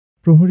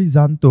প্রহরী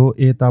জানত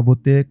এ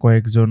তাঁবুতে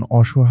কয়েকজন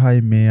অসহায়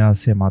মেয়ে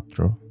আছে মাত্র।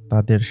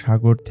 তাদের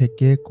সাগর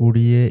থেকে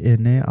কুড়িয়ে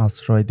এনে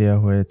আশ্রয় দেয়া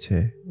হয়েছে।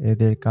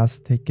 এদের কাছ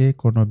থেকে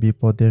কোনো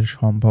বিপদের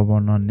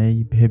সম্ভাবনা নেই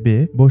ভেবে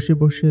বসে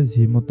বসে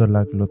ঝিমোতে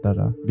লাগলো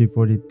তারা।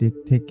 বিপরীত দিক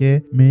থেকে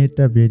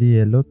মেয়েটা বেরিয়ে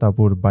এলো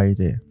তাঁবুর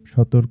বাইরে।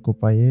 সতর্ক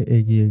পায়ে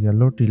এগিয়ে গেল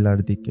টিলার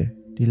দিকে।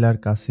 টিলার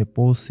কাছে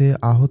পৌঁছে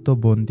আহত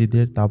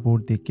বন্দীদের তাঁবুর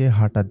দিকে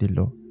হাঁটা দিল।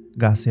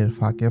 গাছের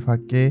ফাঁকে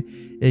ফাঁকে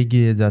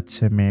এগিয়ে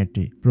যাচ্ছে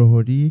মেয়েটি।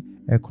 প্রহরী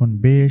এখন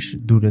বেশ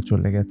দূরে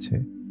চলে গেছে।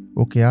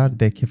 ওকে আর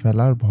দেখে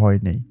ফেলার ভয়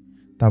নেই।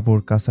 তাঁবুর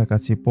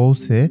কাছাকাছি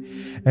পৌঁছে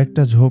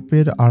একটা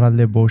ঝোপের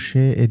আড়ালে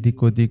বসে এদিক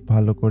ওদিক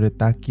ভালো করে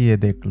তাকিয়ে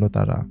দেখল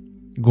তারা।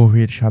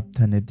 গভীর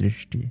সাবধানে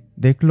দৃষ্টি।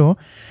 দেখল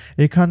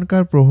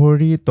এখানকার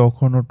প্রহরী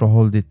তখনও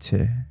টহল দিচ্ছে।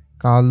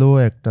 কালো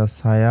একটা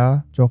ছায়া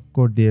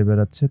চক্কর দিয়ে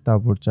বেড়াচ্ছে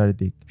তাঁবুর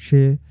চারিদিক।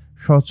 সে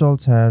সচল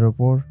ছায়ার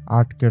ওপর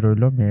আটকে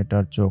রইল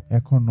মেয়েটার চোখ।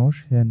 এখনো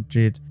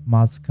সেন্ট্রির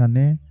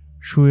মাঝখানে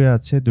শুয়ে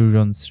আছে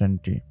দুজন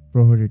সেন্ট্রি।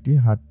 প্রহরীটি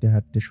হাঁটতে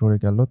হাঁটতে সরে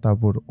গেল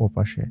তাঁবুর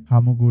ওপাশে।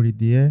 হামাগুড়ি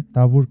দিয়ে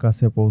তাঁবুর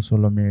কাছে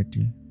পৌঁছলো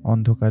মেয়েটি।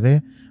 অন্ধকারে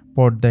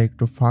পর্দা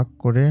একটু ফাঁক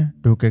করে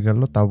ঢুকে গেল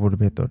তাঁবুর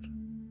ভেতর।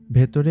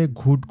 ভেতরে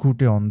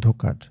ঘুটঘুটে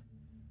অন্ধকার।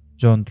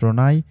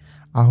 যন্ত্রণায়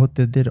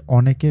আহতদের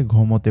অনেকে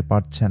ঘুমোতে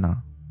পারছে না।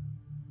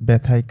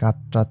 ব্যথায়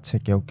কাতরাচ্ছে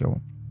কেউ কেউ।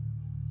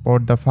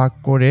 পর্দা ফাঁক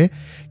করে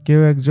কেউ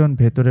একজন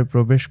ভেতরে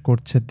প্রবেশ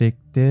করছে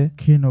দেখতে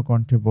ক্ষীণ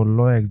কণ্ঠে বলল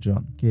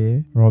একজন, কে?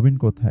 রবিন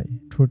কোথায়?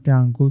 ঠোঁটে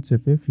আঙ্গুল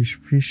চেপে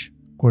ফিসফিস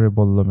করে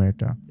বলল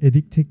মেয়েটা।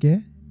 এদিক থেকে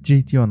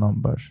 3য়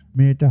নম্বর।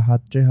 মেয়েটা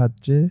হাতড়ে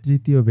হাতড়ে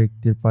 3য়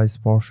ব্যক্তির পায়ে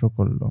স্পর্শ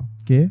করলো।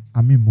 কে?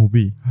 আমি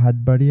মুবি। হাত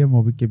বাড়িয়ে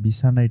মুবিকে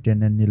বিছানায়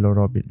টেনে নিল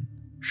রবিন।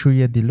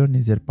 শুইয়ে দিল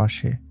নিজের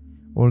পাশে।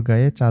 ওর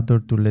গায়ে চাদর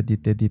তুলে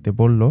দিতে দিতে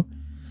বলল,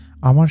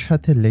 আমার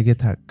সাথে লেগে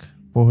থাক,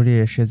 প্রহরী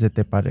এসে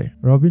যেতে পারে।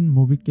 রবিন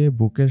মুবিকে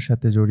বুকের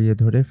সাথে জড়িয়ে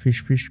ধরে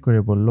ফিসফিস করে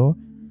বলল,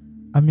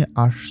 আমি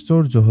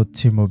আশ্চর্য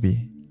হচ্ছি মুবি,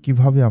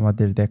 কিভাবে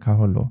আমাদের দেখা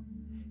হলো।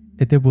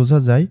 এতে বোঝা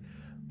যায়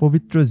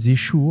পবিত্র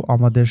যিশু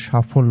আমাদের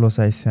সাফল্য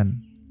চাইছেন।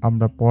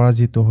 আমরা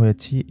পরাজিত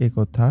হয়েছি এ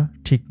কথা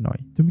ঠিক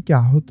নয়। তুমি কি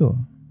আহত?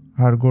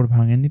 হাড়গোড়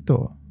ভাঙেনি তো?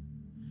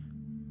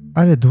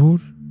 আরে ধুর,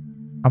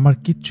 আমার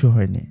কিচ্ছু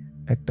হয়নি।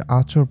 একটা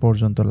আঁচড়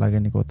পর্যন্ত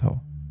লাগেনি কোথাও।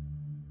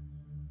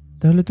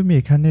 তাহলে তুমি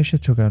এখানে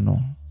এসেছো কেন?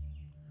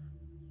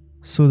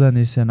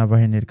 সুদানি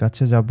সেনাবাহিনীর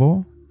কাছে যাব।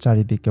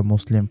 চারিদিকে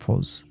মুসলিম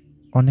ফৌজ।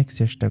 অনেক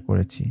চেষ্টা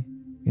করেছি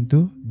কিন্তু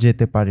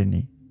যেতে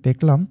পারিনি।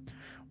 দেখলাম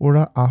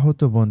ওরা আহত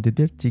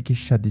বন্দীদের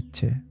চিকিৎসা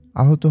দিচ্ছে।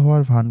 আহত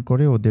হওয়ার ভান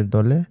করে ওদের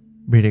দলে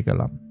ভিড়ে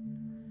গেলাম।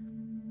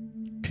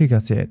 ঠিক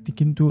আছে,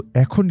 কিন্তু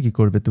এখন কি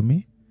করবে তুমি?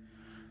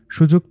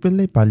 সুযোগ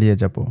পেলেই পালিয়ে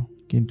যাব,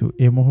 কিন্তু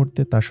এ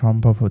মুহূর্তে তা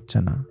সম্ভব হচ্ছে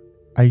না।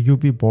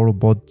 আইয়ুবি বড়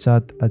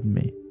বজ্জাত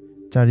আদমি।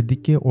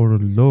 চারিদিকে ওর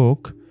লোক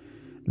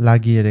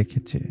লাগিয়ে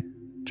রেখেছে,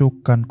 চোখ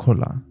কান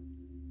খোলা।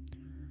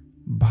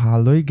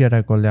 ভালোই গেরা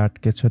গলে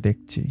আটকেছ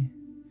দেখছি।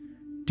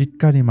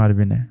 টিটকারি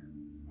মারবি না।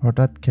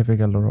 হঠাৎ খেপে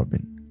গেল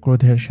রবিন।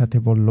 ক্রোধের সাথে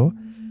বলল,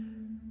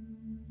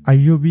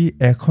 আইয়ুবি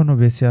এখনো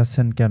বেঁচে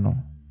আছেন কেন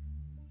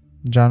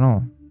জানো?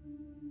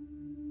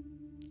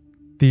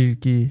 তীর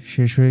কি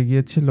শেষ হয়ে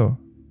গিয়েছিল?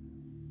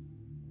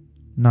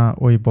 না,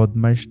 ওই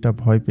বদমাইশটা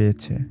ভয়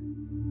পেয়েছে।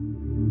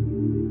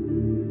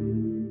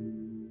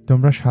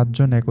 তোমরা 7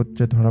 জন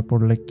একত্রে ধরা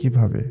পড়লে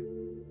কিভাবে?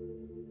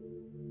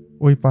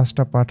 ওই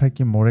 5টা পাঠা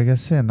কি মরে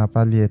গেছে না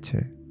পালিয়েছে?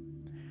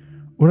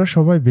 ওরা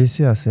সবাই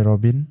বেঁচে আছে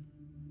রবিন।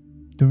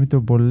 তুমি তো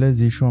বললে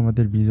যিশু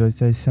আমাদের বিজয়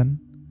চাইছেন।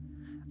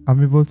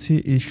 আমি বলছি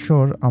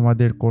ঈশ্বর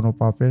আমাদের কোনো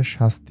পাপের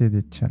শাস্তি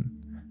দিচ্ছেন।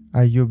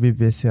 আইয়ুবি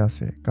বেঁচে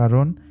আছে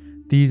কারণ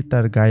তীর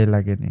তার গায়ে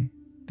লাগেনি।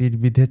 তীর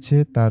বিঁধেছে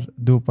তার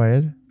 2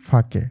 পায়ের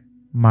ফাঁকে,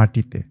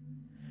 মাটিতে।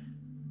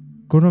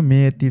 কোনো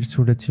মেয়ে তীর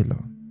ছুঁড়েছিল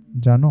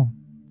জানো?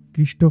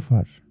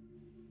 ক্রিস্টোফার।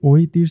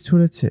 ওই তীর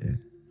ছুঁড়েছে।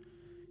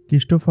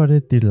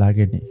 ক্রিস্টোফারের তীর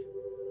লাগেনি।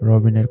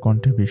 রবিনের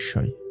কণ্ঠে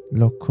বিস্ময়।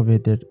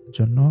 লক্ষ্যভেদের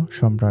জন্য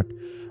সম্রাট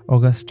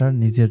অগাস্টার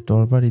নিজের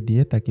তরবারি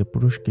দিয়ে তাকে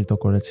পুরস্কৃত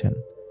করেছেন।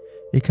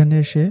 এখানে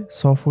এসে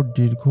 6 ফুট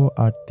দীর্ঘ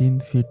আর 3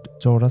 ফিট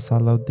চওড়া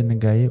সালাউদ্দিনের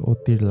গায়ে ও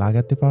তীর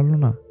লাগাতে পারল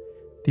না।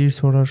 তীর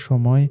ছোড়ার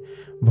সময়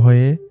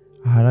ভয়ে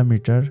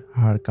হারামিটার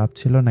হাড়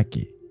কাঁপছিল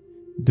নাকি?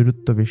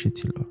 দূরত্ব বেশি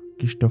ছিল।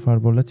 ক্রিস্টোফার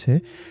বলেছে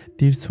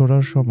তীর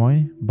ছোড়ার সময়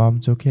বাম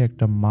চোখে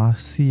একটা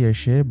মাছি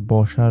এসে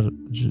বসার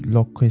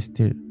লক্ষ্য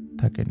স্থির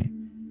থাকেনি।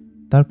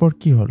 তারপর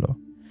কি হলো?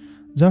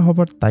 যা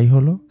হবার তাই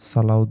হলো।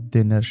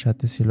 সালাউদ্দিনের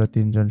সাথে ছিল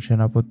 3 জন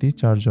সেনাপতি,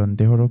 4 জন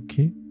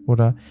দেহরক্ষী।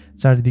 ওরা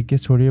চারিদিকে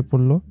ছড়িয়ে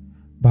পড়ল।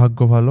 ভাগ্য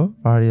ভালো,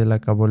 পাহাড়ি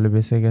এলাকা বলে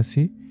বেঁচে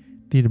গেছি।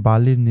 তীর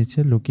বালির নিচে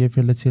লুকিয়ে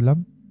ফেলেছিলাম।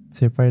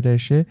 সেপাইরা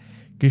এসে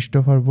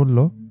ক্রিস্টোফার বলল,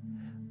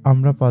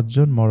 আমরা 5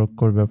 জন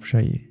মরক্কোর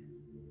ব্যবসায়ী।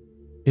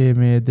 এ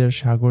মেয়েদের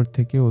সাগর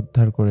থেকে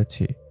উদ্ধার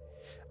করেছি।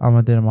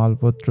 আমাদের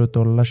মালপত্র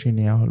তল্লাশি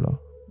নেওয়া হলো।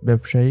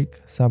 ব্যবসায়িক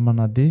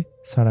সামানাদি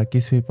ছাড়া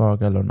কিছুই পাওয়া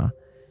গেল না।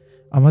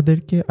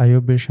 আমাদেরকে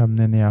আইয়ুবের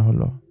সামনে নেওয়া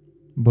হলো।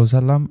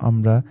 বোঝালাম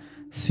আমরা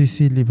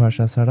সিসিলি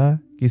ভাষা ছাড়া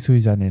কিছুই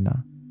জানি না।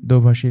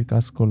 দোভাষীর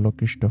কাজ করল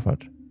ক্রিস্টোফার।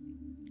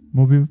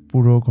 মুভি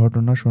পুরো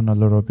ঘটনা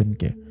শোনালো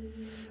রবিনকে।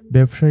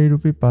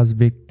 ব্যবসায়ীরূপী 5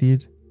 ব্যক্তির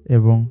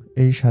এবং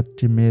এই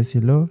 7টি মেয়ে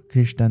ছিল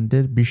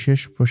খ্রিস্টানদের বিশেষ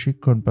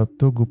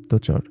প্রশিক্ষণপ্রাপ্ত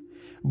গুপ্তচর।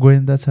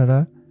 গোয়েন্দা ছাড়া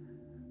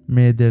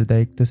মেয়েদের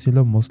দায়িত্ব ছিল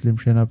মুসলিম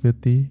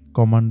সেনাপতি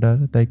কমান্ডার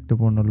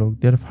দায়িত্বপূর্ণ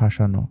লোকদের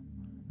ফাঁসানো।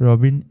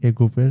 রবিন এ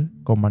গ্রুপের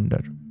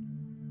কমান্ডার।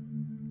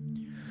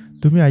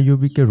 তুমি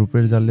আইয়ুবীকে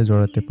রূপের জালে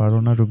জড়াতে পারো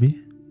না রবি?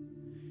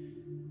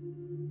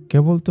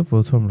 কেবল তো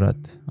প্রথম রাত,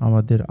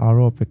 আমাদের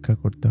আরও অপেক্ষা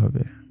করতে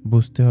হবে,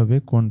 বুঝতে হবে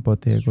কোন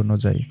পথে এগোনো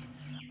যায়।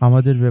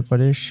 আমাদের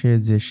ব্যাপারে সে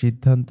যে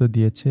সিদ্ধান্ত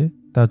দিয়েছে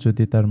তা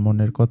যদি তার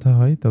মনের কথা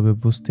হয় তবে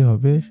বুঝতে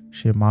হবে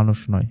সে মানুষ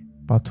নয়,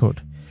 পাথর।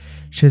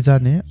 সে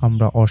জানে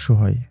আমরা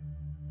অসহায়,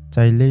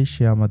 চাইলেই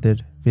সে আমাদের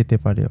পেতে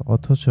পারে,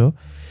 অথচ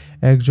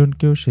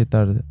একজনকেও সে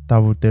তার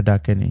তাঁবুতে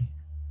ডাকেনি।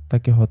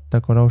 তাকে হত্যা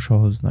করাও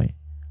সহজ নয়।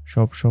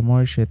 সব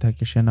সময় সে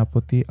থাকে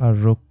সেনাপতি আর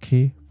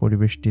রক্ষী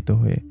পরিবেষ্টিত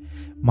হয়ে,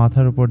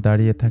 মাথার উপর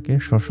দাঁড়িয়ে থাকে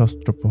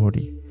সশস্ত্র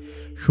প্রহরী।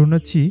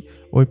 শুনেছি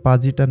ওই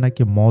পাজিটা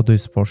নাকি মদও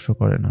স্পর্শ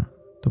করে না।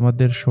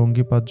 তোমাদের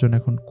সঙ্গী 5 জন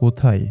এখন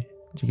কোথায়?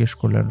 জিজ্ঞেস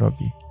করলেন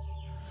রবি।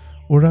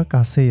 ওরা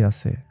কাছেই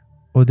আছে,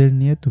 ওদের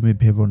নিয়ে তুমি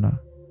ভেবো না,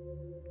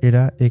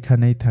 এরা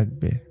এখানেই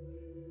থাকবে।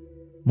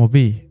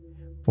 মবি,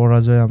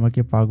 পরাজয়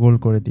আমাকে পাগল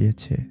করে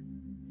দিয়েছে,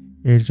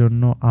 এর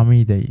জন্য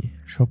আমিই দায়ী।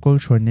 সকল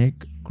সৈনিক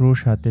ক্রুশ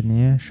হাতে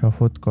নিয়ে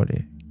শপথ করে,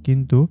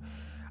 কিন্তু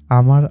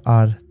আমার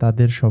আর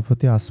তাদের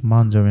শপথে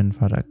আসমান জমিন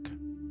ফারাক।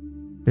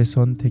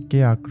 পেছন থেকে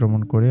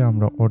আক্রমণ করে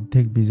আমরা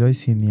অর্ধেক বিজয়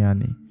ছিনিয়ে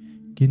আনি,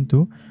 কিন্তু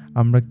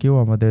আমরা কেউ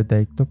আমাদের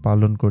দায়িত্ব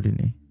পালন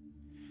করিনি।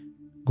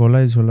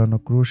 গলায় ঝোলানো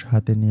ক্রুশ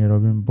হাতে নিয়ে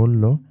রবিন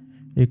বলল,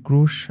 এই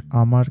ক্রুশ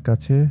আমার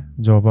কাছে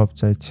জবাব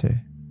চাইছে,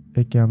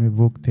 একে আমি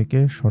বুক থেকে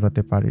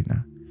সরাতে পারি না।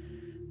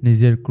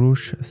 নিজের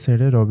ক্রুশ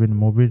ছেড়ে রবিন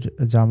মবির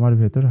জামার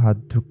ভেতর হাত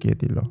ঢুকিয়ে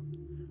দিল।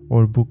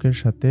 ওর বুকের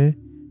সাথে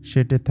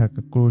সেটে থাকা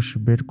ক্রুশ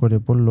বের করে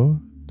বলল,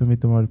 তুমি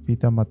তোমার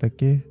পিতা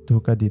মাতাকে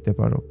ধোঁকা দিতে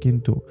পারো,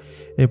 কিন্তু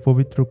এ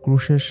পবিত্র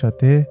ক্রুশের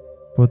সাথে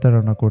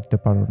প্রতারণা করতে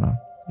পারো না।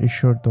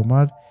 ঈশ্বর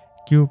তোমার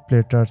কিউ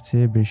প্লেটার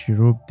চেয়ে বেশি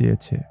রূপ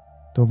দিয়েছে।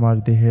 তোমার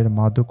দেহের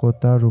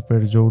মাদকতা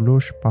রূপের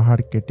জৌলুস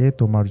পাহাড় কেটে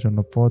তোমার জন্য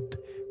পথ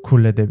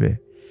খুলে দেবে।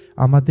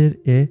 আমাদের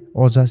এ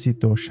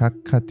অযাচিত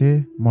সাক্ষাতে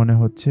মনে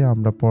হচ্ছে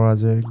আমরা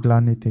পরাজয়ের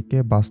গ্লানি থেকে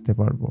বাঁচতে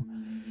পারবো।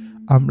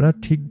 আমরা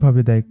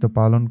ঠিকভাবে দায়িত্ব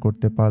পালন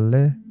করতে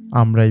পারলে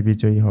আমরাই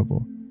বিজয়ী হব।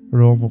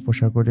 রোম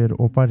উপসাগরের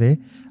ওপারে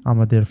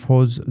আমাদের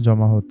ফৌজ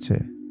জমা হচ্ছে।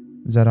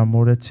 যারা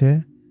মরেছে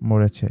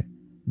মরেছে,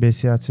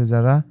 বেঁচে আছে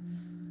যারা,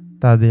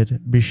 তাদের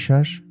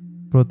বিশ্বাস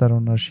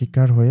প্রতারণার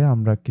শিকার হয়ে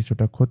আমরা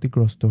কিছুটা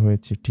ক্ষতিগ্রস্ত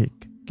হয়েছি ঠিক,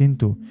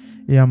 কিন্তু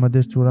এ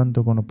আমাদের চূড়ান্ত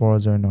কোনো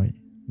পরাজয় নয়।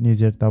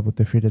 নিজের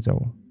তাঁবুতে ফিরে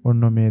যাও।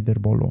 অন্য মেয়েদের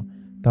বলো,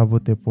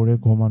 তাঁবুতে পড়ে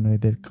ঘুমানো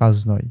এদের কাজ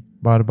নয়।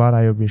 বারবার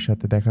আইয়ুবীর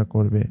সাথে দেখা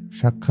করবে,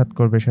 সাক্ষাৎ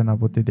করবে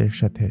সেনাপতিদের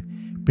সাথে,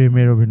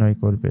 প্রেমের অভিনয়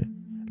করবে,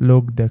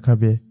 লোক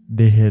দেখাবে,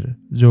 দেহের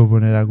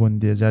যৌবনের আগুন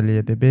দিয়ে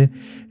জ্বালিয়ে দেবে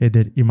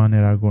এদের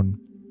ইমানের আগুন।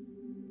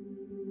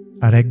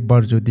 আর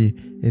একবার যদি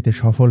এতে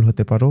সফল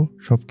হতে পারো,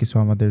 সবকিছু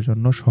আমাদের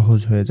জন্য সহজ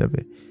হয়ে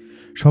যাবে।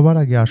 সবার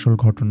আগে আসল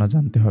ঘটনা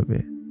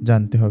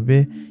জানতে হবে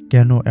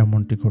কেন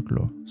এমনটি ঘটল।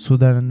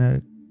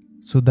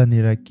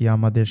 সুদানিরা কি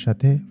আমাদের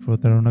সাথে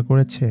প্রতারণা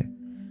করেছে?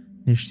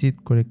 নিশ্চিত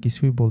করে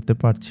কিছুই বলতে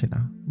পারছি না,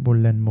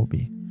 বললেন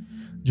মবি।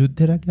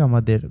 যুদ্ধের আগে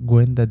আমাদের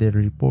গোয়েন্দাদের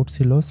রিপোর্ট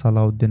ছিল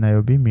সালাউদ্দিন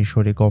আইয়ুবী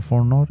মিশরে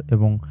গভর্নর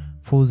এবং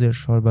ফৌজের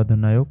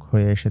সর্বাধিনায়ক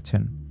হয়ে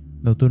এসেছেন।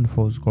 নতুন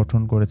ফৌজ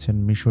গঠন করেছেন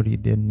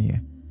মিশরীদের নিয়ে।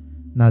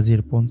 নাজির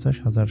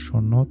 50,000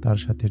 সৈন্য তার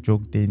সাথে যোগ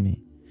দেয়নি।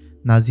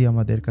 নাজি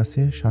আমাদের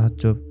কাছে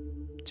সাহায্য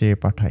চেয়ে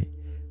পাঠায়।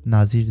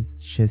 নাজির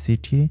সে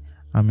চিঠি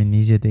আমি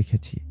নিজে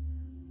দেখেছি,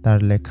 তার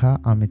লেখা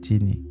আমি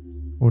চিনি।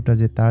 ওটা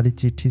যে তারই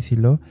চিঠি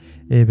ছিল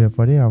এ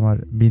ব্যাপারে আমার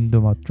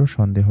বিন্দুমাত্র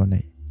সন্দেহ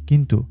নেই,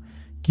 কিন্তু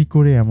কি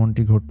করে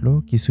এমনটি ঘটল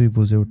কিছুই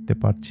বুঝে উঠতে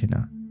পারছি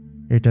না।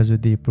 এটা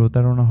যদি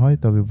প্রতারণা হয়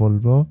তবে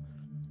বলবো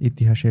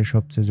ইতিহাসের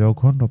সবচেয়ে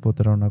জঘন্য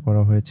প্রতারণা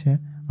করা হয়েছে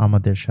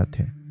আমাদের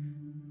সাথে।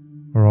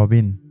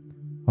 রবিন,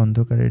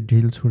 অন্ধকারে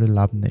ঢিল ছুঁড়ে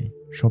লাভ নেই।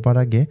 সবার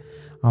আগে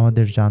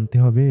আমাদের জানতে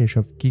হবে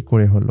এসব কি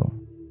করে হলো,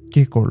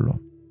 কে করলো।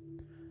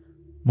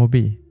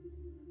 মবি,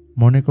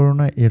 মনে করো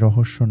না এ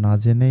রহস্য না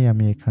জেনেই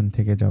আমি এখান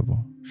থেকে যাব।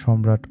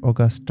 সম্রাট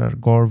অগাস্টার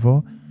গর্ব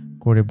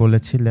করে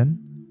বলেছিলেন,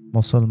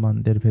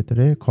 মুসলমানদের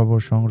ভেতরে খবর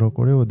সংগ্রহ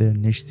করে ওদের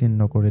নিশ্চিহ্ন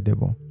করে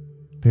দেব।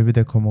 ভেবে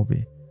দেখো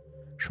মবি,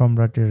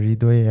 সম্রাটের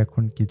হৃদয়ে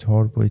এখন কি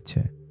ঝড়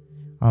বইছে।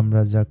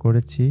 আমরা যা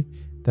করেছি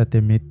তাতে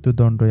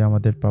মৃত্যুদণ্ডই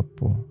আমাদের প্রাপ্য।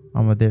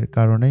 আমাদের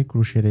কারণেই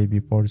ক্রুশের এই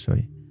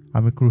বিপর্যয়।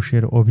 আমি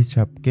ক্রুশের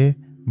অভিশাপকে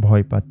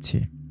ভয় পাচ্ছি।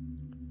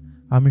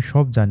 আমি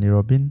সব জানি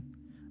রবিন,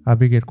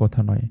 আবেগের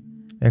কথা নয়,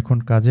 এখন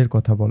কাজের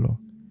কথা বলো।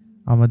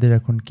 আমাদের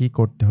এখন কি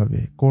করতে হবে,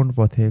 কোন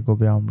পথে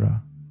এগোবে আমরা?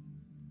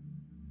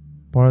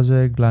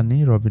 পরাজয়ের গ্লানি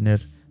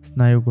রবিনের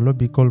স্নায়ুগুলো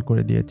বিকল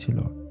করে দিয়েছিল।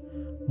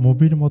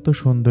 মুভির মতো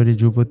সুন্দরী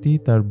যুবতী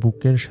তার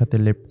বুকের সাথে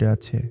লেপ্টে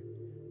আছে।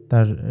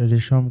 তার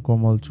রেশম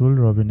কোমল চুল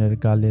রবিনের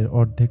গালের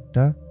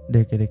অর্ধেকটা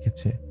ঢেকে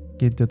রেখেছে,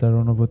 কিন্তু তার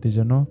অনুভূতি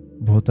যেন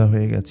ভোঁতা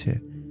হয়ে গেছে।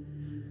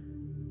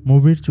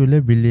 মুভির চুলে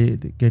বিলি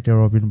কেটে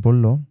রবিন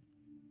বলল,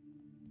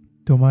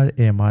 তোমার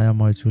এ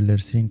মায়াময় চুলের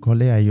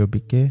শৃঙ্খলে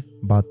আইয়ুবীকে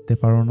বাঁধতে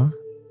পারো না?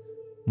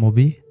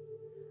 মুভি,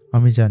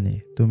 আমি জানি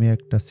তুমি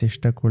একটা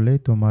চেষ্টা করলেই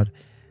তোমার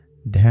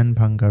ধ্যান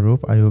ভাঙ্গা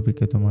রূপ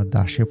আইয়ুবীকে তোমার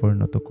দাসে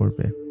পরিণত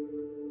করবে।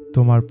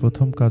 তোমার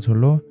প্রথম কাজ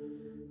হলো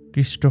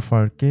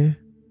ক্রিস্টোফারকে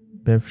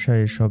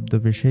ব্যবসায়ীর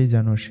ছদ্মবেশেই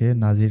যেন সে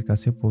নাজির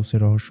কাছে পৌঁছে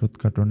রহস্য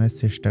উদ্ঘাটনের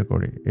চেষ্টা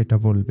করে এটা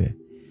বলবে।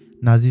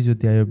 নাজি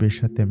যদি আইয়ুবের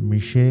সাথে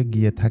মিশে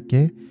গিয়ে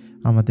থাকে,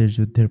 আমাদের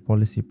যুদ্ধের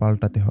পলিসি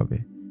পাল্টাতে হবে।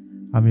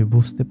 আমি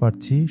বুঝতে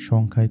পারছি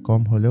সংখ্যায়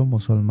কম হলেও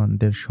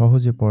মুসলমানদের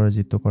সহজে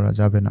পরাজিত করা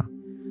যাবে না।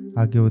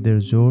 আগে ওদের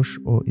জোশ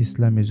ও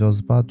ইসলামী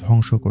জজবা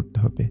ধ্বংস করতে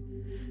হবে।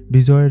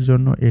 বিজয়ের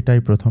জন্য এটাই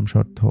প্রথম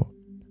শর্ত।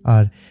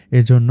 আর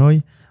এজন্যই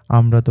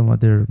আমরা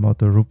তোমাদের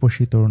মতো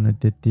রূপসী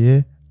তরুণীদের দিয়ে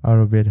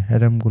আরবের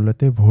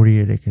হ্যারেমগুলোতে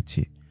ভরিয়ে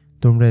রেখেছি।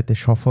 তোমরা এতে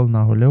সফল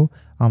না হলেও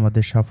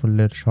আমাদের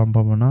সাফল্যের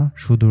সম্ভাবনা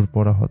সুদূর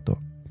পরাহত।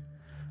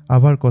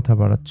 আবার কথা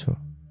বাড়াচ্ছ।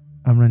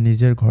 আমরা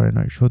নিজের ঘরে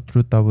নয়,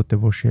 শত্রুর তাঁবুতে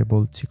বসে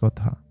বলছি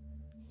কথা।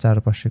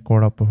 চারপাশে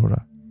কড়া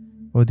প্রহরা।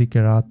 ওদিকে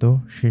রাতও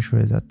শেষ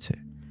হয়ে যাচ্ছে।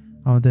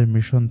 আমাদের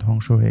মিশন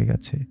ধ্বংস হয়ে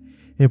গেছে।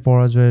 এ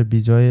পরাজয়ের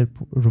বিজয়ে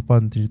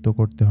রূপান্তরিত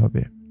করতে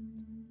হবে।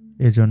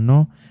 এজন্য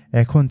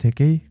এখন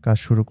থেকেই কাজ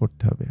শুরু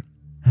করতে হবে।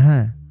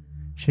 হ্যাঁ,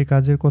 সে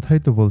কাজের কথাই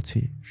তো বলছি।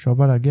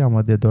 সবার আগে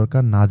আমাদের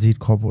দরকার নাজির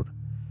খবর।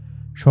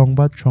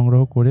 সংবাদ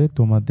সংগ্রহ করে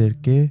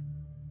তোমাদেরকে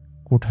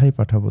কোথায়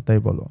পাঠাবো তাই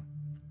বলো।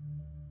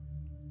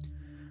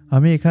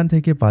 আমি এখান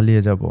থেকে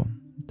পালিয়ে যাব।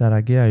 তার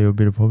আগে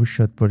আইয়ুবের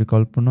ভবিষ্যৎ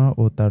পরিকল্পনা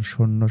ও তার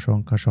সৈন্য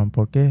সংখ্যা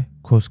সম্পর্কে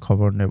খোঁজ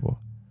খবর নেব।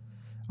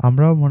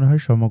 আমরাও মনে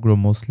হয় সমগ্র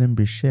মুসলিম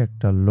বিশ্বে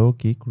একটা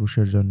লোকই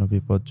ক্রুশের জন্য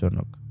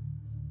বিপজ্জনক।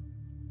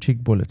 ঠিক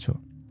বলেছ।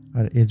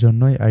 আর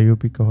এজন্যই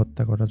আইয়ুবীকে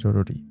হত্যা করা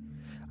জরুরি।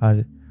 আর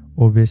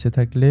ও বেঁচে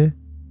থাকলে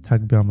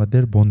থাকবে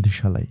আমাদের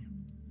বন্দিশালায়।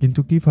 কিন্তু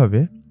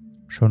কিভাবে?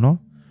 শোনো,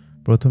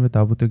 প্রথমে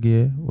তাঁবুতে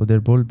গিয়ে ওদের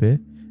বলবে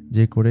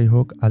যে করেই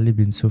হোক আলী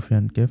বিন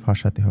সুফিয়ানকে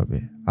ফাঁসাতে হবে।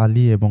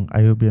 আলী এবং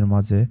আইয়ুবের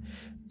মাঝে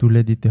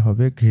তুলে দিতে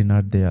হবে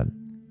ঘৃণার দেয়াল।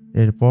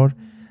 এরপর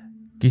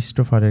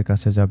ক্রিস্টোফারের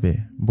কাছে যাবে,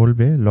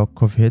 বলবে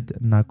লক্ষ্যভেদ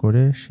না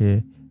করে সে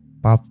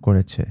পাপ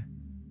করেছে।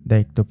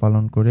 দায়িত্ব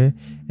পালন করে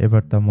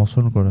এবার তা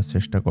মোচন করার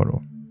চেষ্টা করো।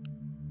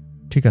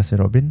 ঠিক আছে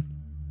রবিন,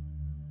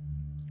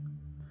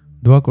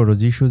 দোয়া করো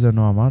যিশু যেন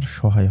আমার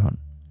সহায় হন।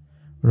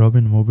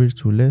 রবিন মুভির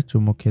চুলে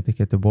চুমুক খেতে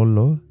খেতে বলল,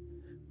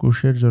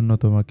 ক্রুশের জন্য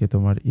তোমাকে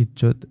তোমার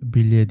ইজ্জত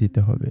বিলিয়ে দিতে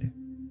হবে।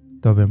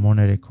 তবে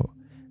মনে রেখো,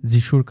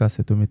 যিশুর কাছে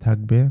তুমি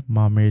থাকবে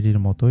মা মেরির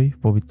মতোই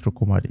পবিত্র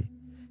কুমারী।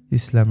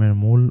 ইসলামের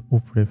মূল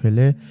উপড়ে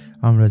ফেলে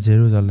আমরা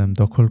জেরুজালেম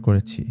দখল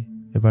করেছি।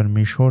 এবার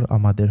মিশর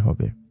আমাদের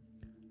হবে।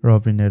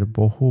 রবিনের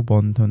বহু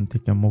বন্ধন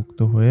থেকে মুক্ত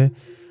হয়ে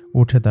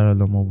উঠে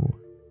দাঁড়ালো মবু।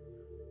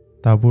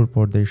 তাঁবুর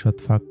পর্দা ঈষৎ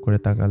ফাঁক করে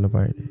তাকালো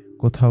বাইরে।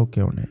 কোথাও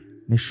কেউ নেই।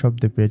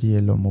 নিঃশব্দে পেরিয়ে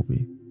এলো মুভি।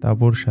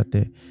 তাঁবুর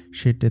সাথে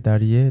সেটে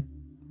দাঁড়িয়ে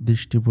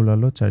দৃষ্টি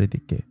বুলালো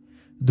চারিদিকে।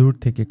 দূর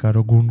থেকে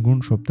কারো গুনগুন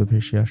শব্দ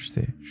ভেসে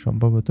আসছে,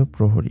 সম্ভবত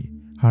প্রহরী।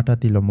 হাঁটা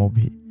দিল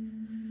মুভি।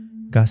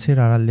 গাছের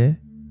আড়ালে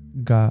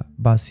গা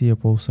বাঁচিয়ে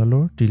পৌঁছালো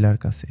টিলার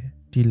কাছে।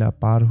 টিলা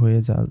পার হয়ে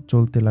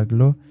চলতে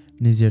লাগলো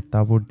নিজের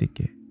তাঁবুর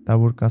দিকে।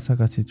 তাঁবুর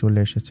কাছাকাছি চলে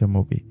এসেছে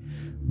মুভি।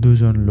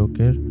 দুজন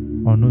লোকের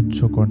অনুচ্চ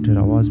কণ্ঠের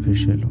আওয়াজ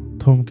ভেসে এলো।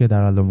 থমকে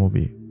দাঁড়ালো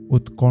মুভি।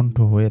 উৎকণ্ঠ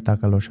হয়ে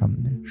তাকালো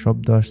সামনে।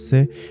 শব্দ আসছে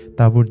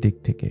তাঁবুর দিক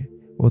থেকে।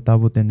 ও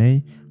তাঁবুতে নেই,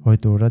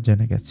 হয়তো ওরা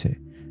জেনে গেছে।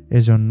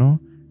 এজন্য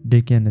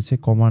ডেকে এনেছে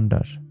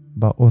কমান্ডার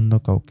বা অন্য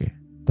কাউকে।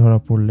 ধরা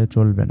পড়লে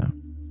চলবে না।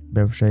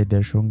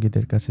 ব্যবসায়ীদের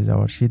সঙ্গীদের কাছে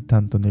যাওয়ার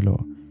সিদ্ধান্ত নিল।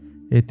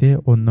 এতে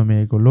অন্য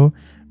মেয়েগুলো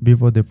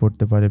বিপদে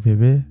পড়তে পারে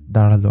ভেবে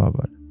দাঁড়ালো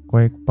আবার।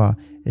 কয়েক পা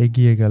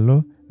এগিয়ে গেল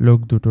লোক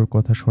দুটোর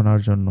কথা শোনার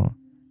জন্য।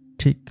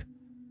 ঠিক,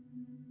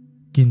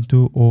 কিন্তু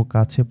ও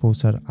কাছে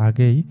পৌঁছার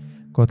আগেই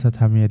কথা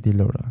থামিয়ে দিল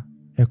ওরা।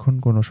 এখন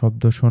কোনো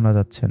শব্দ শোনা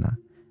যাচ্ছে না।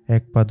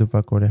 এক পা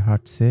দুপা করে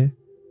হাঁটছে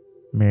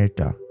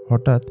মেয়েটা।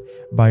 হঠাৎ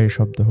বাইরে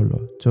শব্দ হলো।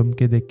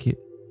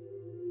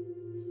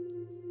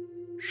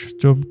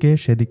 চমকে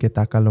সেদিকে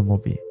তাকালো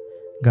মুভি।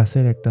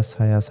 গাছের একটা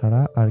ছায়া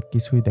ছাড়া আর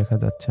কিছুই দেখা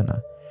যাচ্ছে না।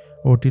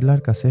 ও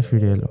টিলার কাছে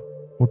ফিরে এলো।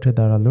 উঠে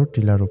দাঁড়ালো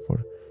টিলার উপর।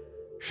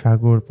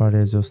 সাগর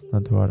পাড়ে জ্যোৎস্না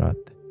ধোয়া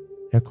রাত।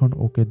 এখন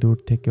ওকে দূর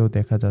থেকেও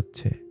দেখা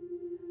যাচ্ছে।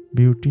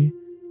 বিউটি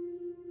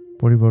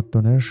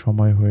পরিবর্তনের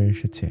সময় হয়ে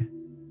এসেছে।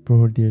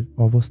 প্রহরীর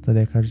অবস্থা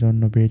দেখার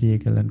জন্য বেরিয়ে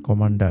গেলেন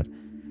কমান্ডার।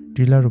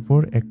 টিলার উপর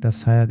একটা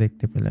ছায়া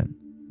দেখতে পেলেন।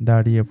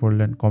 দাঁড়িয়ে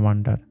পড়লেন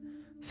কমান্ডার।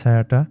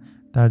 ছায়াটা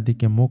তার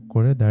দিকে মুখ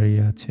করে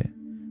দাঁড়িয়ে আছে।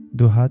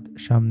 দুহাত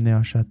সামনে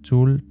আসা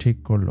চুল ঠিক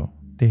করলো।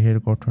 দেহের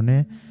গঠনে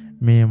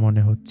মেয়ে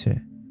মনে হচ্ছে।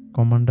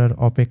 কমান্ডার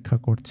অপেক্ষা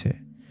করছে।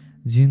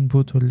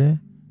 জিনভূত হলে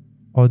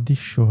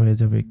অদৃশ্য হয়ে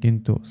যাবে,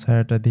 কিন্তু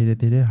ছায়াটা ধীরে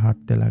ধীরে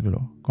হাঁটতে লাগলো।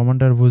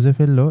 কমান্ডার বুঝে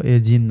ফেললো এ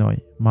জিন নয়,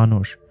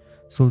 মানুষ।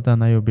 সুলতান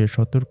আইয়ুবের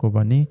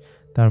সতর্কবাণী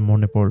তার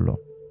মনে পড়ল।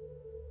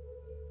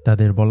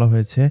 তাদের বলা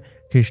হয়েছে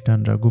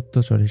খ্রিস্টানরা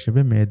গুপ্তচর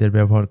হিসেবে মেয়েদের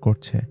ব্যবহার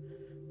করছে।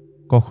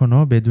 কখনো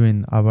বেদুইন,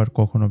 আবার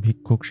কখনো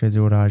ভিক্ষুক সেজে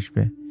ওরা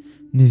আসবে।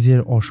 নিজের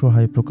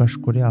অসহায় প্রকাশ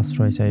করে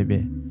আশ্রয় চাইবে।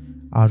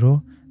 আরও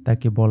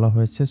তাকে বলা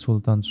হয়েছে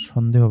সুলতান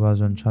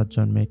সন্দেহভাজন 7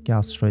 জন মেয়েকে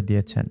আশ্রয়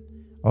দিয়েছেন।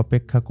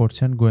 অপেক্ষা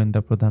করছেন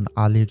গোয়েন্দা প্রধান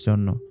আলীর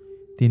জন্য।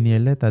 তিনি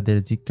এলে তাদের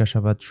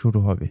জিজ্ঞাসাবাদ শুরু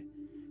হবে।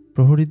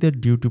 প্রহরীদের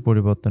ডিউটি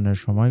পরিবর্তনের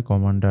সময়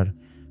কমান্ডার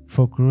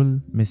ফখরুল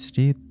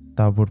মিস্ত্রি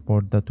তাঁবুর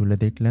পর্দা তুলে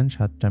দেখলেন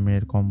 7টা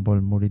মেয়ের কম্বল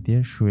মুড়ি দিয়ে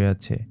শুয়ে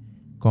আছে।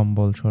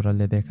 কম্বল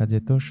সরালে দেখা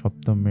যেত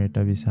সপ্তম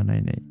মেয়েটা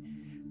বিছানায় নেই।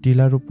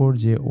 টিলার উপর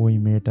যে ওই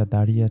মেয়েটা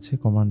দাঁড়িয়ে আছে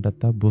কমান্ডার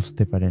তা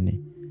বুঝতে পারেনি।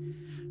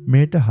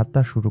 মেয়েটা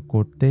হাঁটা শুরু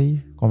করতেই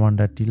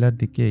কমান্ডার টিলার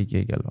দিকে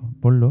এগিয়ে গেল।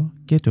 বলল,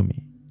 কে তুমি?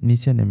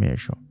 নিচে নেমে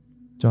এসো।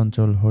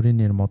 চঞ্চল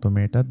হরিণের মতো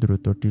মেয়েটা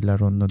দ্রুত টিলার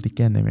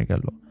অন্যদিকে নেমে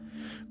গেল।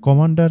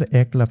 কমান্ডার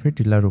এক লাফে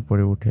টিলার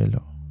উপরে উঠে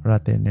এলো।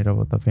 রাতের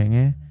নীরবতা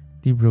ভেঙে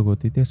তীব্র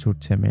গতিতে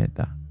ছুটছে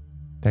মেয়েটা।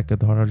 তাকে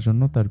ধরার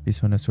জন্য তার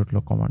পিছনে ছুটল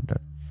কমান্ডার।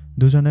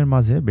 দুজনের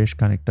মাঝে বেশ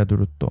খানিকটা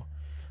দূরত্ব।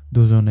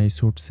 দুজনেই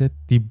ছুটছে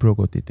তীব্র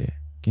গতিতে,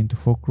 কিন্তু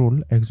ফখরুল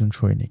একজন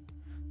সৈনিক,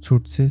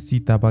 ছুটছে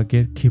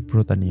চিতাবাঘের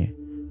ক্ষিপ্রতা নিয়ে।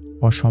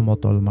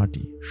 অসমতল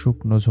মাটি,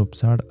 শুকনো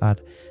ঝোপঝাড় আর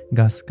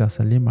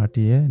গাছগাছালি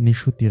মাটিয়ে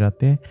নিশুতি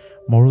রাতে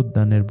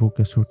মরুদ্যানের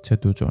বুকে ছুটছে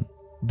দুজন।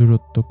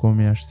 দূরত্ব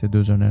কমে আসছে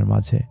দুজনের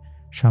মাঝে।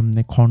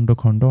 সামনে খণ্ড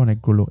খণ্ড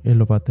অনেকগুলো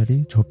এলোপাতাড়ি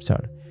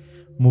ঝোপঝাড়।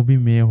 মুভি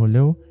মেয়ে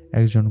হলেও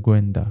একজন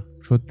গোয়েন্দা।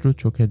 শত্রু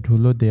চোখে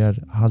ধুলো দেওয়ার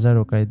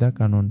হাজারো কায়দা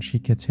কানুন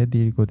শিখেছে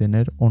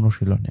দীর্ঘদিনের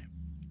অনুশীলনে।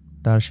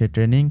 তার সে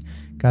ট্রেনিং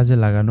কাজে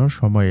লাগানোর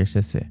সময়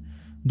এসেছে।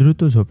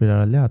 দ্রুত ঝোপের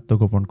আড়ালে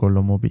আত্মগোপন করল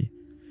মুভি।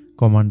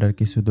 কমান্ডার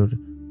কিছু দূর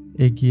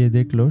এগিয়ে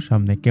দেখল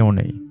সামনে কেউ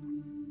নেই।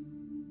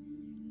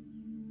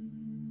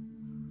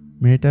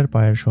 মেয়েটার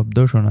পায়ের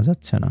শব্দও শোনা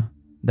যাচ্ছে না।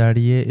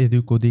 দাঁড়িয়ে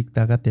এদিক ওদিক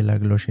তাকাতে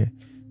লাগলো সে।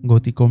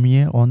 গতি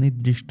কমিয়ে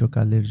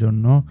অনির্দিষ্টকালের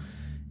জন্য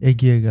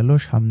এগিয়ে গেল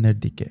সামনের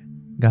দিকে।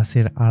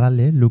 গাছের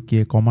আড়ালে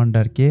লুকিয়ে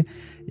কমান্ডারকে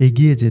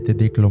এগিয়ে যেতে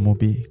দেখল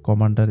মুভি।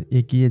 কমান্ডার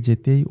এগিয়ে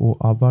যেতেই ও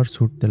আবার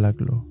ছুটতে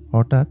লাগলো।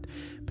 হঠাৎ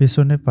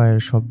পেছনে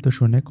পায়ের শব্দ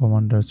শুনে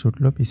কমান্ডার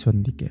ছুটল পিছন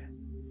দিকে।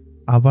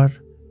 আবার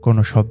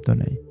কোনো শব্দ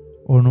নেই।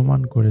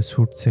 অনুমান করে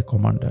ছুটছে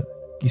কমান্ডার।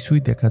 কিছুই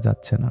দেখা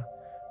যাচ্ছে না।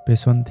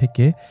 পেছন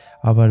থেকে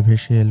আবার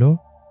ভেসে এলো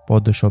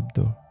পদশব্দ।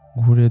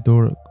 ঘুরে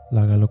দৌড়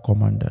লাগালো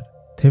কমান্ডার।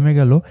 থেমে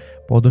গেল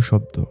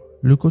পদশব্দ।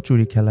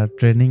 লুকোচুরি খেলার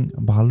ট্রেনিং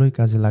ভালোই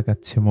কাজে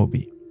লাগাচ্ছে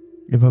মুভি।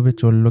 এভাবে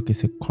চলল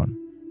কিছুক্ষণ।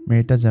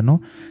 মেয়েটা যেন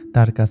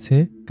তার কাছে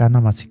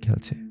কানামাছি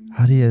খেলছে।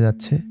 হারিয়ে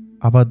যাচ্ছে,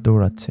 আবার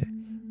দৌড়াচ্ছে।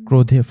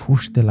 ক্রোধে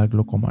ফুঁসতে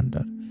লাগলো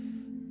কমান্ডার।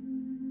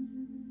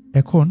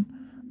 এখন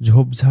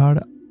ঝোপঝাড়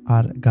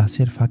আর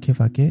গাছের ফাঁকে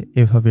ফাঁকে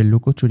এভাবে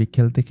লুকোচুরি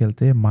খেলতে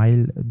খেলতে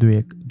মাইল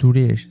দুয়েক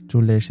দূরে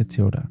চলে এসেছে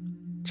ওরা।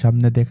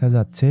 সামনে দেখা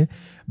যাচ্ছে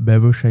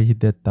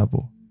ব্যবসায়ীদের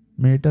তাঁবু।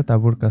 মেয়েটা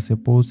তাঁবুর কাছে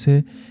পৌঁছে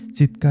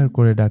চিৎকার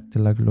করে ডাকতে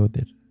লাগলো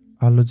ওদের।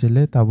 আলো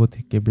জেলে তাঁবু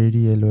থেকে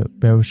বেরিয়ে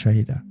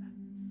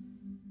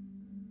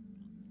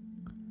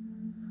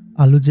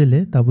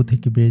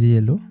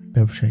এলো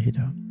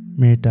ব্যবসায়ীরা।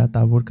 মেয়েটা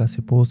তাঁবুর কাছে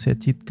পৌঁছে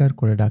চিৎকার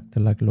করে ডাকতে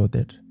লাগলো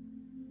ওদের।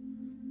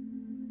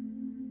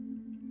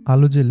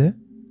 আলো জেলে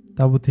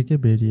তাঁবু থেকে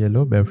বেরিয়ে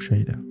এলো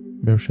ব্যবসায়ীরা।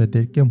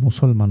 ব্যবসায়ীদেরকে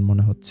মুসলমান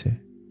মনে হচ্ছে।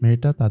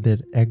 মেয়েটা তাদের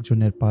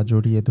একজনের পা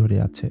জড়িয়ে ধরে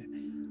আছে।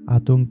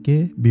 আতঙ্কে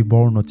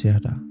বিবর্ণ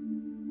চেহারা,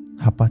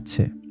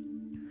 হাঁপাচ্ছে।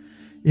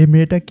 এ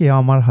মেয়েটাকে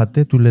আমার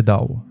হাতে তুলে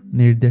দাও,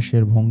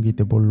 নির্দেশের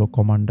ভঙ্গিতে বলল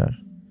কমান্ডার।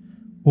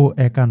 ও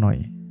একা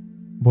নয়,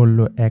 বলল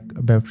এক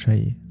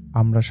ব্যবসায়ী।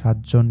 আমরা 7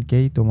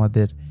 জনকেই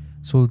তোমাদের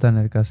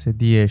সুলতানের কাছে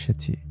দিয়ে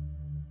এসেছি।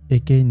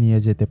 একেই নিয়ে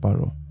যেতে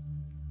পারো।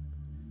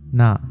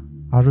 না,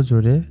 আরো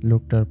জোরে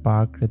লোকটার পা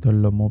আঁকড়ে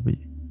ধরল মুভি।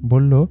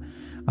 বলল,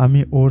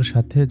 আমি ওর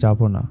সাথে যাব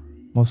না।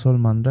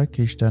 মুসলমানরা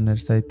খ্রিস্টানের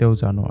চাইতেও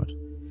জানোয়ার।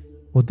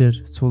 ওদের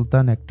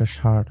সুলতান একটা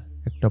ষাঁড়,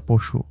 একটা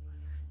পশু।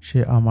 সে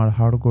আমার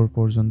হাড়গোড়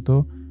পর্যন্ত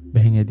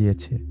ভেঙে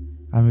দিয়েছে।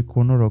 আমি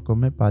কোনো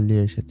রকমে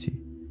পালিয়ে এসেছি।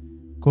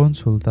 কোন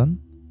সুলতান?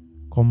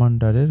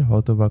 কমান্ডারের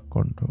হতবাক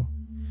কণ্ঠ।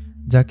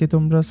 যাকে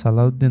তোমরা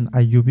সালাউদ্দিন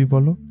আইয়ুবী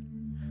বলো।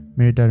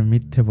 মেয়েটার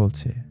মিথ্যে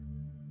বলছে।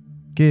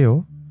 কে ও?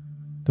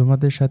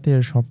 তোমাদের সাথে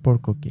এর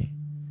সম্পর্ক কি?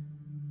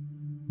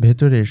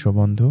 ভেতরে এসো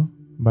বন্ধু,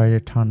 বাইরে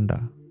ঠান্ডা।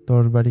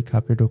 তরবারি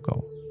খাপে ঢোকাও,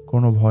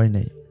 কোনো ভয়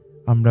নেই।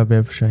 আমরা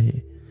ব্যবসায়ী।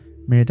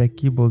 মেয়েটা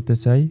কি বলতে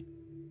চাই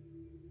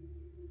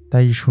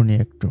তাই শুনি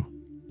একটু।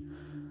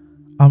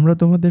 আমরা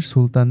তোমাদের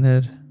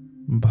সুলতানের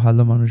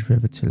ভালো মানুষ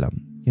ভেবেছিলাম,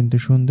 কিন্তু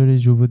সুন্দরী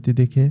যুবতী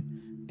দেখে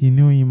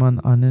তিনিও ঈমান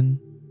আনেন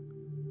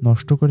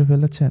নষ্ট করে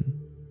ফেলেছেন।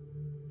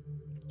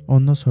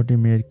 অন্য 6টি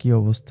মেয়ের কি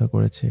অবস্থা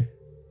করেছে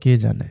কে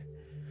জানে।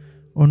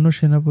 অন্য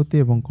সেনাপতি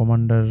এবং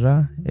কমান্ডাররা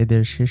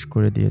এদের শেষ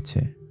করে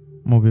দিয়েছে।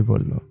 মুভি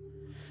বলল,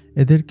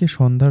 এদেরকে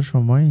সন্ধ্যার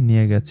সময়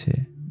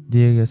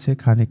দিয়ে গেছে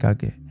খানিক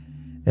আগে।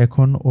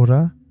 এখন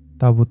ওরা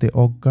তাঁবুতে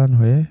অজ্ঞান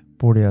হয়ে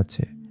পড়ে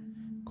আছে।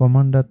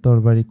 কমান্ডার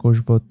তরবারি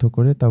কোষবদ্ধ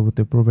করে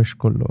তাঁবুতে প্রবেশ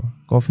করলো।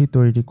 কফি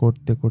তৈরি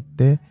করতে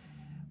করতে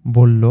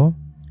বলল,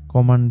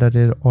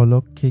 কমান্ডারের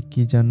অলক্ষ্যে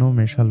কি যেন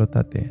মেশালো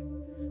তাতে।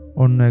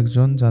 অন্য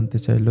একজন জানতে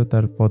চাইল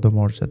তার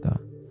পদমর্যাদা।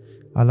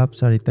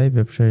 আলাপচারিতায়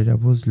ব্যবসায়ীরা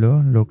বুঝল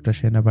লোকটা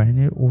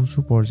সেনাবাহিনীর উঁচু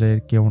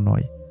পর্যায়ের কেউ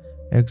নয়,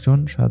 একজন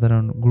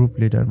সাধারণ গ্রুপ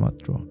লিডার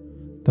মাত্র।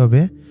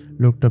 তবে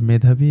লোকটা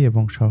মেধাবী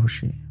এবং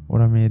সাহসী।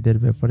 ওরা মেয়েদের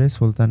ব্যাপারে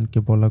সুলতানকে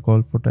বলা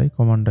গল্পটাই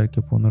কমান্ডারকে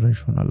পুনরায়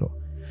শোনালো।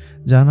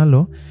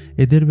 জানালো,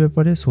 এদের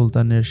ব্যাপারে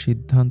সুলতানের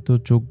সিদ্ধান্ত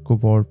যোগ্য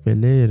বর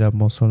পেলে এরা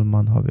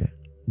মুসলমান হবে,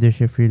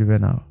 দেশে ফিরবে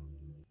না।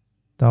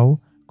 তাও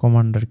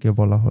কমান্ডারকে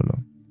বলা হলো।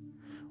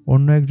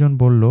 অন্য একজন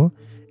বলল,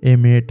 এ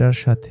মেয়েটার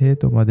সাথে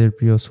তোমাদের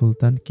প্রিয়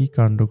সুলতান কি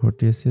কাণ্ড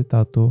ঘটিয়েছে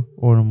তা তো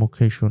ওর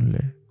মুখেই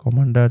শুনলে।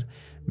 কমান্ডার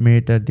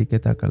মেয়েটার দিকে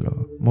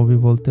তাকালো। মুভি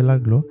বলতে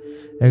লাগলো,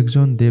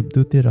 একজন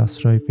দেবদূতের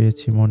আশ্রয়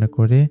পেয়েছি মনে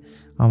করে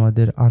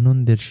আমাদের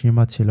আনন্দের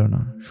সীমা ছিল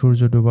না।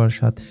 সূর্য ডোবার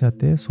সাথে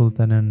সাথে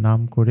সুলতানের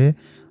নাম করে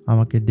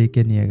আমাকে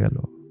ডেকে নিয়ে গেল।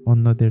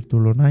 অন্যদের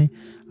তুলনায়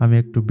আমি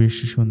একটু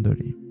বেশি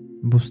সুন্দরী।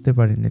 বুঝতে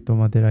পারিনি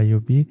তোমাদের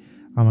আইয়ুবি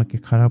আমাকে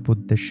খারাপ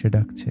উদ্দেশ্যে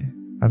ডাকছে।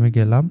 আমি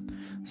গেলাম।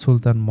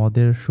 সুলতান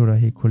মদের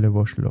সুরাহি খুলে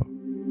বসল,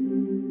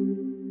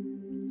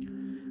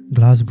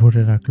 গ্লাস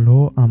ভরে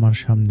রাখলো আমার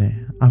সামনে।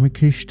 আমি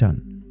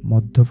খ্রিস্টান,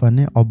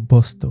 মদ্যপানে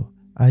অভ্যস্ত।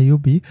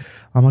 আইয়ুবি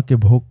আমাকে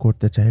ভোগ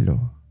করতে চাইল।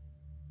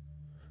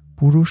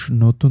 পুরুষ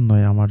নতুন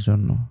নয় আমার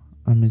জন্য।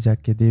 আমি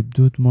যাকে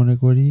দেবদূত মনে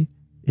করি,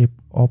 এ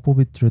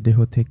অপবিত্র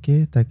দেহ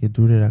থেকে তাকে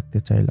দূরে রাখতে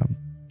চাইলাম।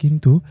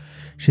 কিন্তু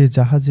সে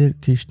জাহাজের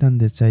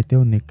খ্রিস্টানদের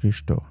চাইতেও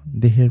নিকৃষ্ট।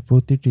 দেহের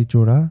প্রতিটি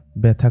জোড়া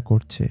ব্যথা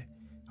করছে।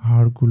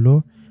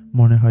 হাড়গুলো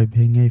মনে হয়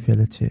ভেঙেই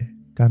ফেলেছে।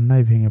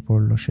 কান্নায় ভেঙে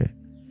পড়ল সে।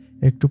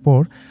 একটু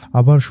পর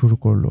আবার শুরু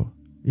করলো,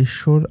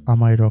 ঈশ্বর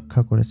আমায়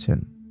রক্ষা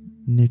করেছেন,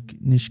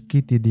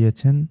 নিষ্কৃতি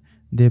দিয়েছেন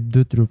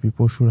দেবদূতরূপী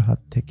পশুর হাত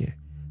থেকে।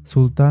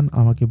 সুলতান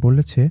আমাকে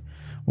বলেছে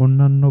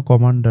অন্যান্য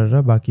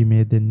কমান্ডাররা বাকি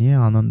মেয়েদের নিয়ে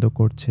আনন্দ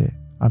করছে।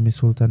 আমি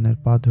সুলতানের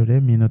পা ধরে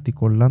মিনতি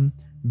করলাম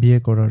বিয়ে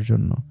করার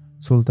জন্য।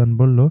 সুলতান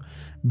বলল,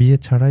 বিয়ে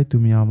ছাড়াই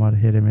তুমি আমার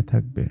হেরেমে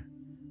থাকবে।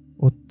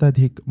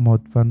 অত্যাধিক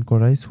মদপান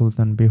করায়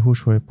সুলতান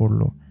বেহুশ হয়ে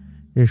পড়ল।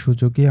 এ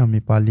সুযোগে আমি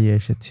পালিয়ে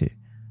এসেছি।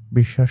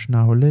 বিশ্বাস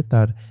না হলে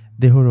তার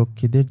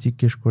দেহরক্ষীদের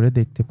জিজ্ঞেস করে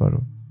দেখতে পারো।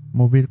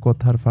 মুভির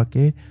কথার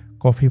ফাঁকে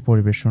কফি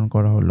পরিবেশন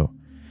করা হলো।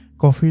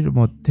 কফির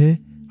মধ্যে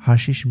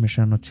হাশিশ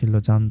মেশানো ছিল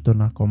জানতো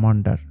না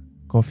কমান্ডার।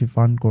 কফি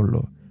পান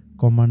করলো।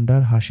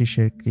 কমান্ডার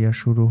হাশিশের ক্রিয়া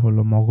শুরু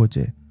হলো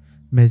মগজে।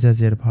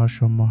 মেজাজের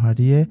ভারসাম্য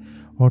হারিয়ে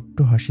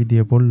অট্ট হাসি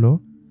দিয়ে বলল,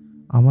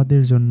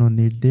 আমাদের জন্য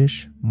নির্দেশ,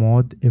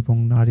 মদ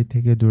এবং নারী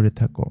থেকে দূরে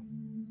থাকো।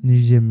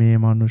 নিজে মেয়ে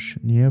মানুষ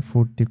নিয়ে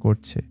ফুর্তি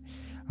করছে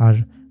আর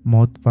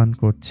মদ পান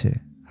করছে।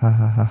 হা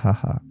হা হা হা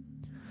হা।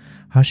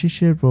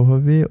 হাসিসের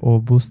প্রভাবে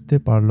ও বুঝতে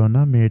পারল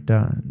না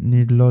মেয়েটা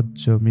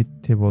নির্লজ্জ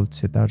মিথ্যে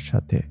বলছে তার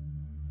সাথে।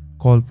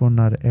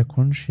 কল্পনার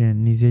এখন সে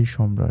নিজেই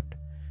সম্রাট।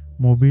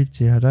 মুভির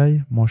চেহারায়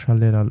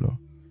মশালের আলো,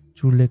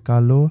 চুলে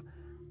কালো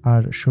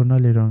আর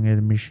সোনালি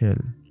রঙের মিশেল।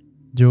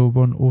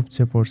 যৌবন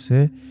উপচে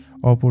পড়ছে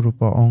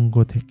অপরূপা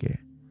অঙ্গ থেকে।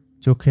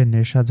 চোখে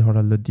নেশা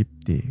ঝরালো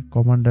দীপ্তি।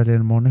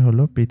 কমান্ডারের মনে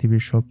হলো পৃথিবীর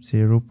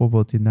সবচেয়ে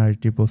রূপবতী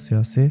নারীটি বসে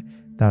আছে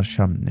তার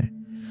সামনে।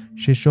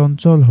 সে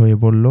চঞ্চল হয়ে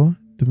বলল,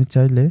 তুমি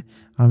চাইলে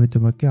আমি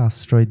তোমাকে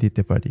আশ্রয়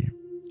দিতে পারি।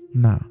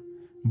 না।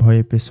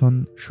 ভয়ে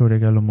পেছন সরে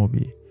গেল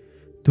মুভি।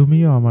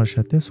 তুমিও আমার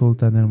সাথে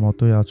সুলতানের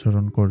মতোই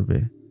আচরণ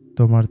করবে।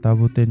 তোমার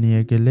তাঁবুতে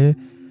নিয়ে গেলে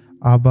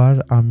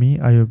আবার আমি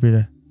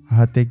আইয়ুবের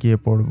হাতে গিয়ে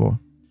পড়ব।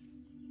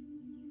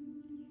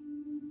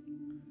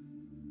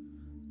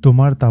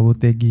 তোমার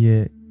তাঁবুতে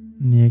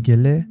নিয়ে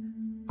গেলে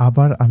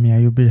আবার আমি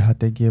আইয়ুবের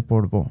হাতে গিয়ে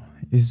পড়ব।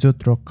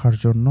 ইজ্জত রক্ষার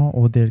জন্য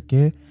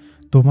ওদেরকে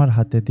তোমার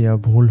হাতে দেয়া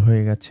ভুল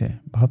হয়ে গেছে।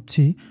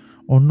 ভাবছি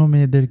অন্য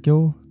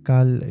মেয়েদেরকেও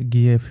কাল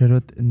গিয়ে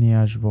ফেরত নিয়ে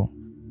আসব,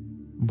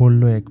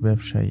 বলল এক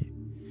ব্যবসায়ী।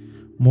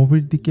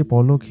 মুভির দিকে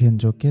পলকহীন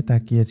চোখে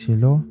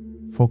তাকিয়েছিল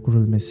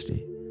ফখরুল মিস্ত্রি।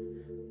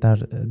 তার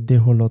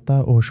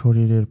দেহলতা ও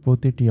শরীরের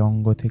প্রতিটি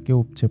অঙ্গ থেকে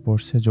উপচে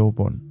পড়ছে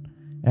যৌবন।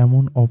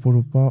 এমন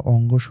অপরূপা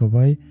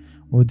অঙ্গশোভায়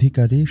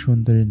অধিকারী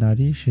সুন্দরী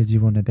নারী সে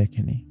জীবনে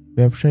দেখেনি।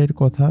 ব্যবসায়ীর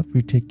কথা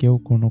পিঠে কেউ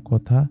কোনো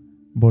কথা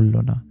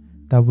বলল না।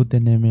 তাঁবুতে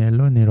নেমে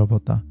এলো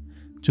নীরবতা।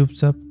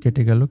 চুপচাপ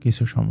কেটে গেল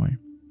কিছু সময়।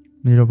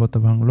 নীরবতা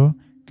ভাঙল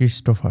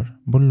ক্রিস্টোফার।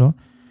 বলল,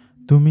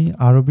 তুমি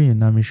আরবি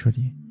না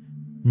মিশরি?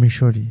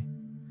 মিশরি।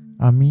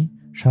 আমি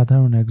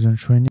সাধারণ একজন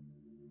সৈনিক।